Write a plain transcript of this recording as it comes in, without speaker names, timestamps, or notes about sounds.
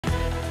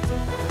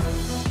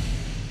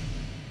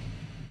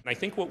And I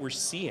think what we're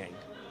seeing,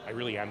 I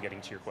really am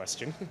getting to your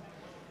question,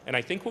 and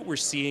I think what we're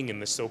seeing in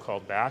the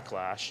so-called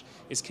backlash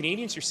is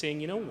Canadians are saying,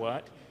 you know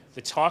what,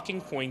 the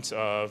talking point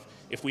of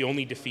if we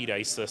only defeat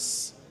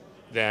ISIS,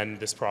 then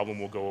this problem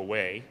will go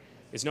away,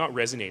 is not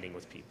resonating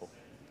with people.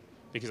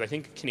 Because I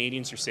think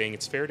Canadians are saying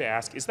it's fair to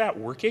ask, is that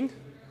working?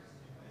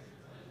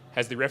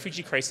 Has the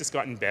refugee crisis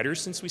gotten better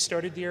since we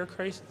started the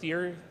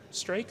air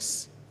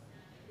strikes?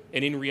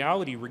 And in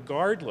reality,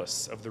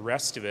 regardless of the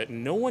rest of it,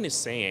 no one is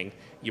saying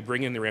you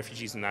bring in the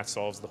refugees and that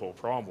solves the whole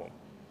problem.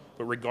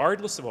 But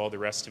regardless of all the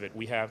rest of it,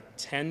 we have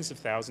tens of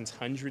thousands,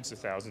 hundreds of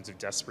thousands of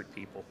desperate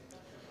people.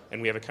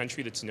 And we have a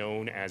country that's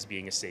known as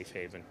being a safe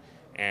haven.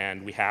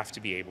 And we have to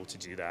be able to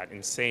do that.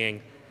 And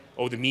saying,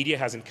 oh, the media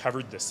hasn't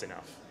covered this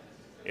enough,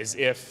 as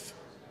if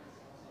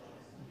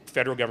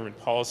federal government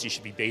policy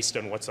should be based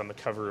on what's on the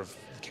cover of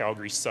the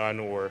Calgary Sun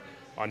or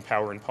on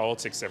Power and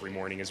Politics every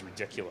morning is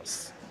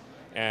ridiculous.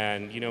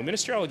 And, you know,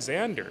 Minister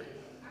Alexander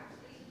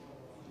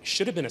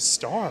should have been a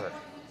star.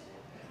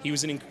 He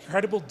was an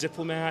incredible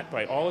diplomat.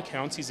 By all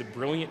accounts, he's a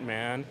brilliant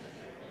man.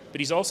 But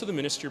he's also the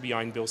minister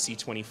behind Bill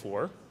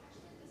C-24,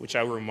 which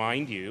I will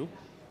remind you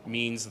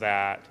means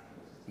that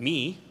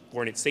me,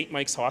 born at St.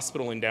 Mike's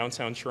Hospital in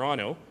downtown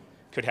Toronto,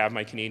 could have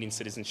my Canadian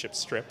citizenship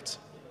stripped.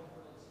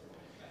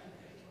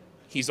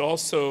 He's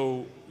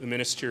also the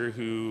minister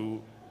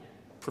who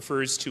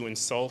prefers to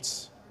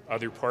insult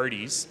other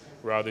parties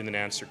rather than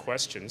answer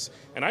questions.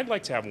 And I'd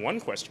like to have one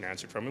question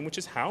answered from him, which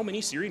is how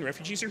many Syrian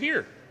refugees are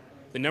here?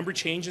 The number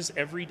changes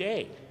every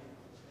day.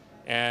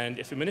 And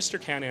if a minister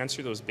can't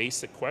answer those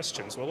basic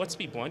questions, well, let's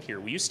be blunt here.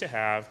 We used to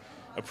have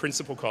a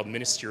principle called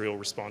ministerial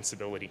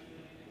responsibility,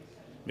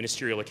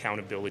 ministerial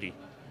accountability,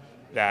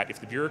 that if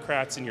the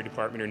bureaucrats in your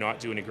department are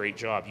not doing a great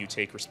job, you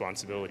take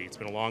responsibility. It's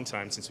been a long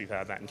time since we've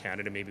had that in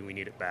Canada. Maybe we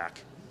need it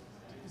back.